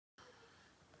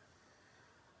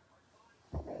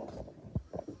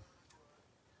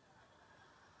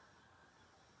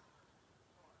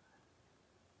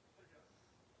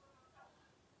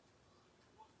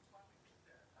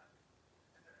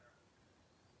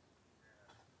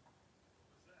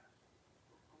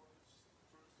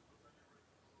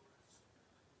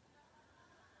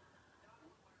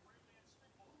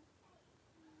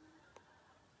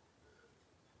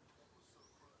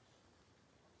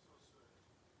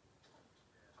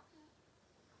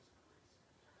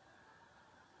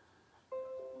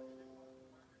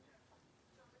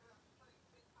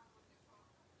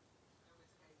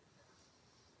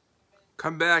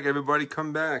Come back, everybody,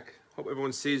 come back. Hope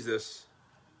everyone sees this.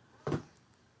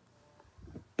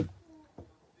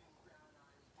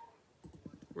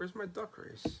 Where's my duck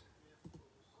race?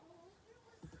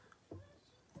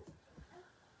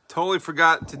 Totally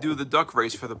forgot to do the duck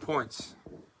race for the points.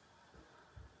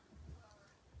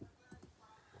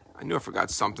 I knew I forgot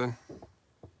something.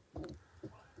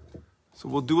 So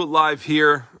we'll do it live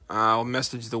here. I'll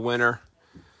message the winner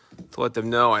to let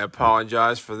them know. I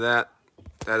apologize for that.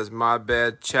 That is my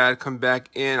bad. Chad, come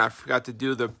back in. I forgot to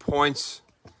do the points.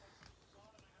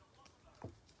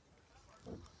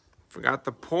 Forgot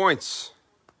the points.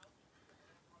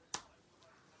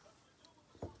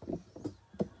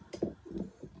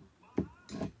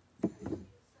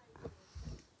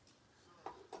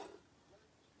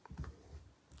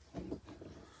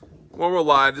 While we're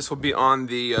live, this will be on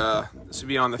the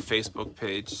Facebook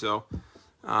page, so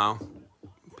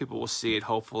people will see it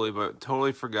hopefully. But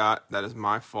totally forgot. That is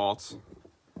my fault.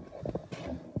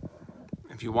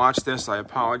 If you watch this, I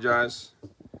apologize,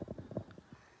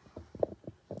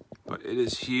 but it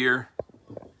is here.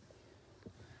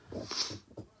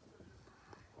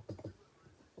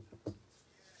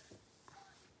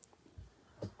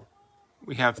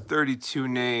 We have 32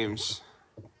 names.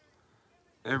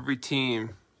 Every team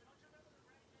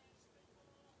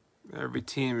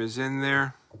is in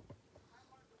there.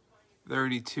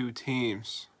 32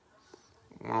 teams.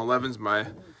 111's my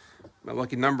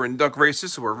lucky number in duck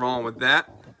races, so we're rolling with that.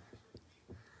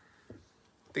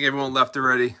 I think everyone left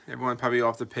already. Everyone probably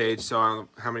off the page, so I don't know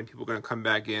how many people are going to come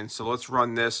back in. So let's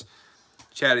run this.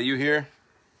 Chad, are you here?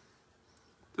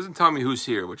 Doesn't tell me who's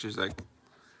here, which is like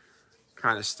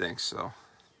kind of stinks, so.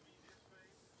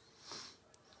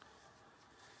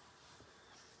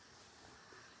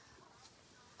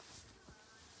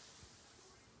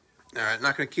 All right,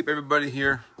 not going to keep everybody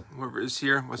here. Whoever is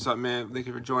here, what's up, man? Thank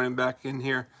you for joining back in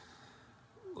here.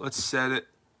 Let's set it.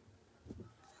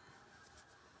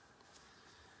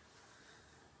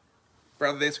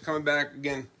 Brother, thanks for coming back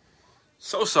again.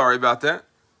 So sorry about that.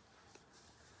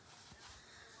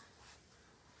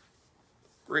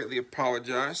 Greatly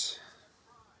apologize.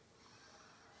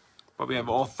 But we have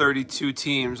all 32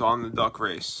 teams on the duck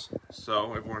race.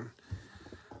 So everyone,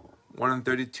 1 in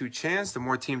 32 chance. The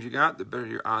more teams you got, the better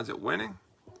your odds at winning.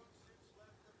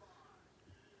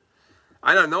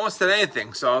 I know, no one said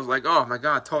anything, so I was like, oh my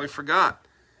God, totally forgot.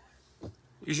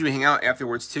 Usually we hang out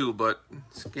afterwards too, but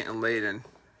it's getting late and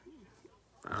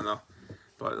I don't know.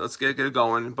 But let's get it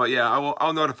going. But yeah,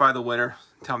 I'll notify the winner,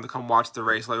 tell them to come watch the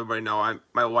race, let everybody know.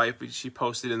 My wife, she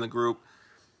posted in the group,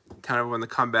 telling everyone to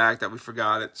come back that we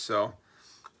forgot it. So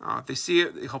if they see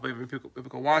it, they hope people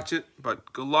can watch it.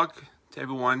 But good luck to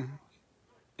everyone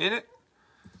in it.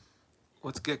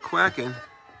 Let's get quacking.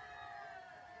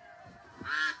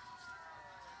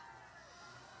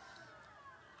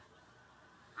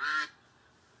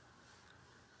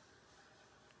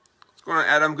 What's going on,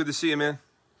 Adam? Good to see you, man.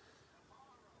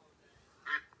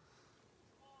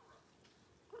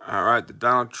 All right, the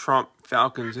Donald Trump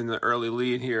Falcons in the early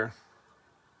lead here.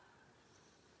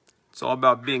 It's all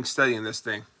about being steady in this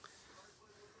thing.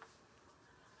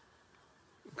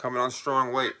 Coming on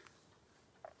strong late.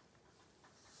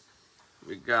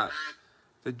 We got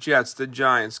the Jets, the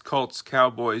Giants, Colts,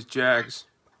 Cowboys, Jags.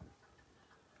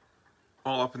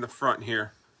 All up in the front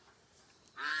here.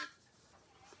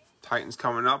 Titans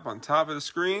coming up on top of the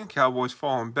screen. Cowboys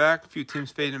falling back. A few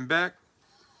teams fading back.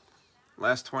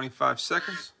 Last 25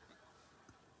 seconds.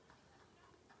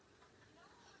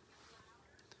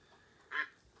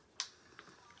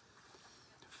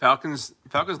 Falcons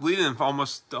leading for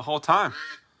almost the whole time.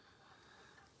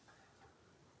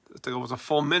 I think it was a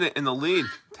full minute in the lead.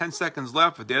 10 seconds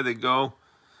left, but there they go.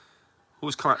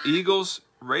 Who's coming? Eagles,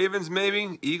 Ravens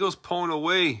maybe? Eagles pulling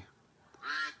away.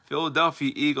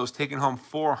 Philadelphia Eagles taking home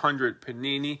 400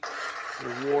 Panini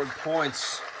reward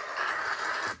points.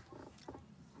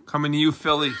 Coming to you,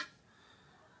 Philly.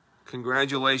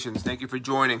 Congratulations. Thank you for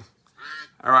joining.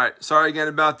 All right. Sorry again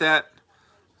about that.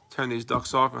 Turn these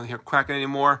ducks off. I don't hear quacking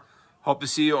anymore. Hope to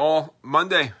see you all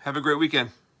Monday. Have a great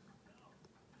weekend.